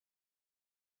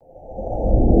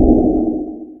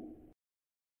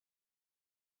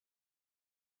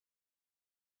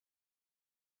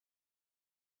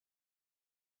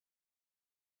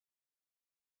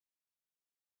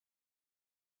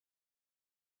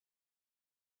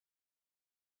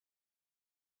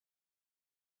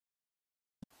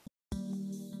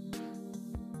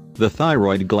The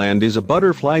thyroid gland is a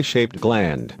butterfly-shaped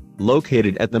gland,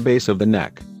 located at the base of the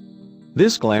neck.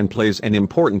 This gland plays an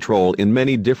important role in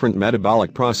many different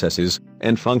metabolic processes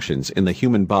and functions in the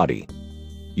human body.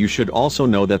 You should also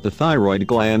know that the thyroid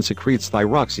gland secretes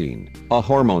thyroxine, a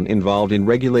hormone involved in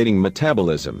regulating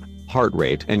metabolism, heart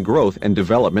rate and growth and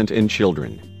development in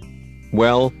children.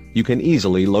 Well, you can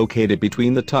easily locate it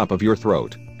between the top of your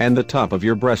throat and the top of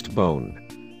your breastbone.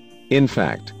 In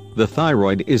fact, the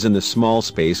thyroid is in the small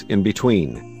space in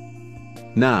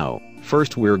between. Now,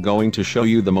 first we're going to show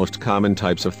you the most common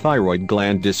types of thyroid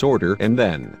gland disorder, and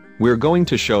then we're going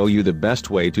to show you the best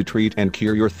way to treat and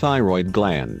cure your thyroid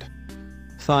gland.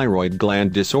 Thyroid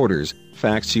gland disorders,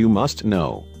 facts you must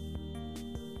know.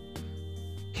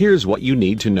 Here's what you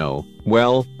need to know.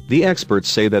 Well, the experts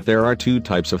say that there are two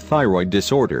types of thyroid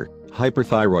disorder: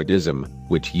 hyperthyroidism,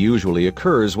 which usually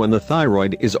occurs when the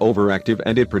thyroid is overactive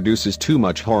and it produces too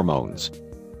much hormones.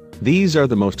 These are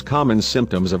the most common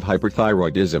symptoms of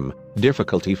hyperthyroidism: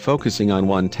 difficulty focusing on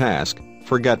one task,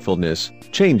 forgetfulness,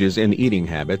 changes in eating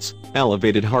habits,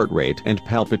 elevated heart rate and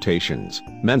palpitations,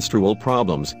 menstrual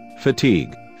problems,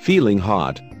 fatigue, feeling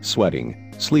hot,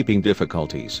 sweating, sleeping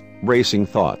difficulties, racing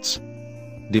thoughts,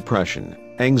 depression,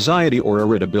 anxiety or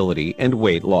irritability, and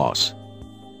weight loss.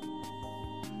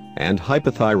 And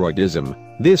hypothyroidism,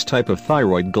 this type of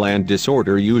thyroid gland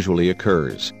disorder usually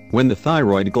occurs when the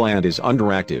thyroid gland is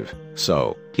underactive,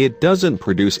 so it doesn't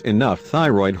produce enough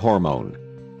thyroid hormone.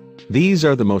 These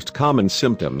are the most common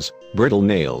symptoms: brittle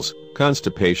nails,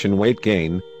 constipation, weight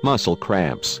gain, muscle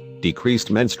cramps,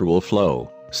 decreased menstrual flow,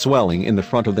 swelling in the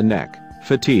front of the neck,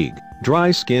 fatigue,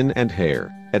 dry skin and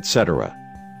hair, etc.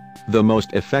 The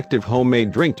most effective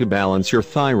homemade drink to balance your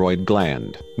thyroid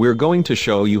gland. We're going to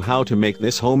show you how to make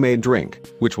this homemade drink,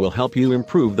 which will help you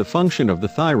improve the function of the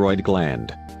thyroid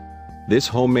gland. This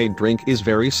homemade drink is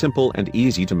very simple and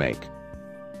easy to make.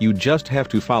 You just have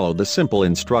to follow the simple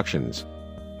instructions.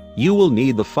 You will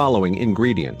need the following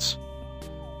ingredients: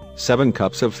 7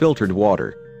 cups of filtered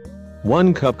water,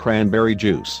 1 cup cranberry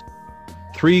juice,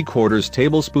 3/4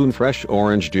 tablespoon fresh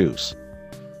orange juice,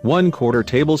 1/4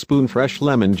 tablespoon fresh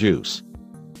lemon juice,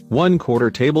 1/4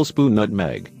 tablespoon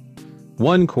nutmeg,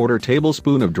 1/4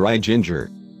 tablespoon of dry ginger,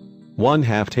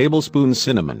 1/2 tablespoon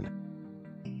cinnamon.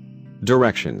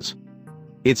 Directions.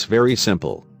 It's very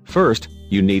simple. First,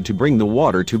 you need to bring the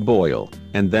water to boil,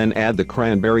 and then add the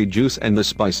cranberry juice and the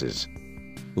spices.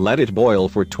 Let it boil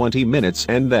for 20 minutes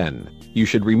and then you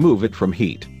should remove it from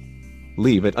heat.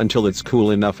 Leave it until it's cool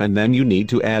enough, and then you need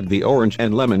to add the orange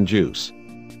and lemon juice.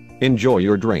 Enjoy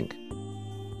your drink.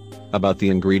 About the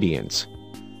ingredients.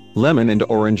 Lemon and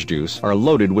orange juice are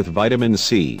loaded with vitamin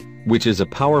C, which is a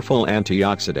powerful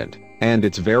antioxidant, and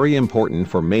it's very important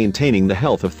for maintaining the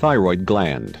health of thyroid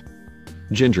gland.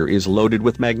 Ginger is loaded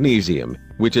with magnesium,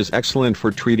 which is excellent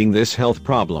for treating this health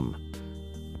problem.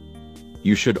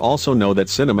 You should also know that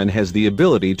cinnamon has the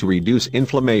ability to reduce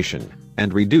inflammation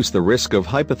and reduce the risk of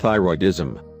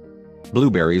hypothyroidism.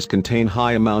 Blueberries contain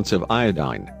high amounts of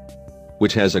iodine,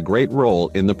 which has a great role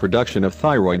in the production of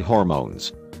thyroid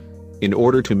hormones. In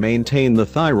order to maintain the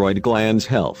thyroid gland's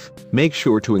health, make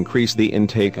sure to increase the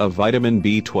intake of vitamin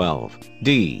B12,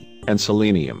 D, and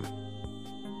selenium.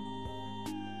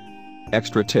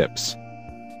 Extra tips.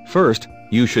 First,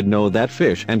 you should know that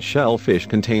fish and shellfish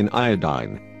contain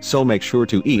iodine, so make sure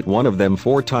to eat one of them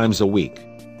 4 times a week.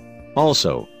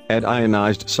 Also, add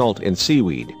ionized salt in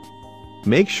seaweed.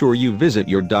 Make sure you visit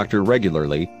your doctor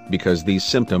regularly, because these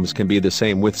symptoms can be the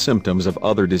same with symptoms of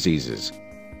other diseases.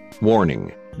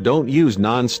 Warning: don't use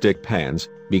non-stick pans,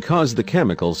 because the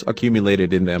chemicals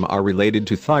accumulated in them are related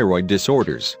to thyroid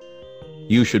disorders.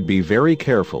 You should be very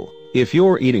careful if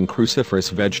you're eating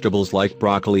cruciferous vegetables like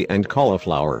broccoli and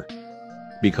cauliflower,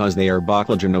 because they are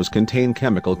botulinous, contain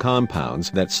chemical compounds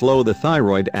that slow the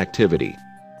thyroid activity.